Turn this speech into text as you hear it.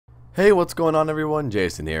Hey, what's going on everyone?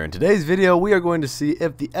 Jason here. In today's video, we are going to see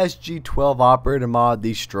if the SG12 operator mod,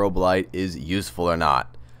 the strobe light, is useful or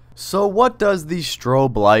not. So what does the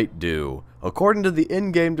strobe light do? According to the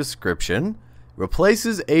in-game description,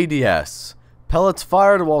 replaces ADS. Pellets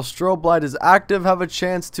fired while strobe light is active have a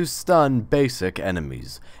chance to stun basic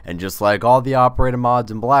enemies. And just like all the operator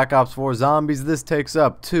mods in Black Ops 4 Zombies, this takes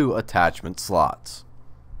up 2 attachment slots.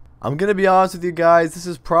 I'm going to be honest with you guys, this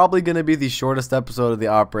is probably going to be the shortest episode of the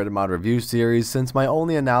Operator Mod review series, since my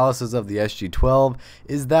only analysis of the SG12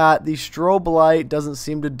 is that the strobe light doesn't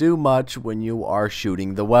seem to do much when you are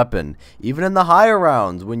shooting the weapon. Even in the higher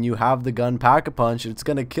rounds, when you have the gun Pack-a-Punch, it's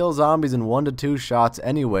going to kill zombies in 1 to 2 shots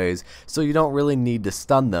anyways, so you don't really need to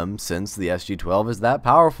stun them since the SG12 is that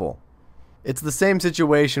powerful. It's the same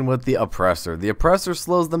situation with the oppressor. The oppressor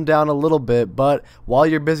slows them down a little bit, but while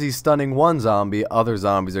you're busy stunning one zombie, other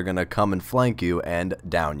zombies are going to come and flank you and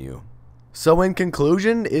down you. So in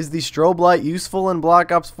conclusion, is the strobe light useful in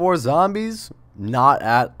Black Ops 4 Zombies? Not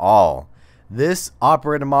at all. This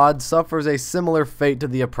operator mod suffers a similar fate to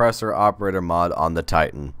the oppressor operator mod on the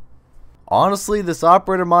Titan. Honestly, this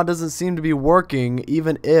operator mod doesn't seem to be working,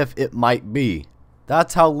 even if it might be.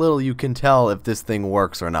 That's how little you can tell if this thing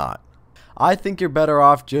works or not. I think you're better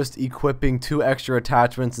off just equipping 2 extra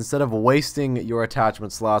attachments instead of wasting your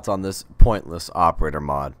attachment slots on this pointless operator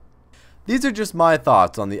mod. These are just my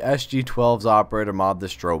thoughts on the SG12's operator mod, the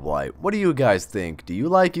strobe light. What do you guys think? Do you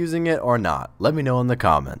like using it or not? Let me know in the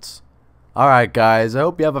comments. Alright guys, I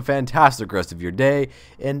hope you have a fantastic rest of your day,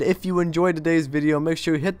 and if you enjoyed today's video, make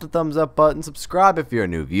sure you hit the thumbs up button, subscribe if you're a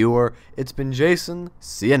new viewer. It's been Jason,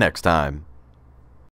 see you next time.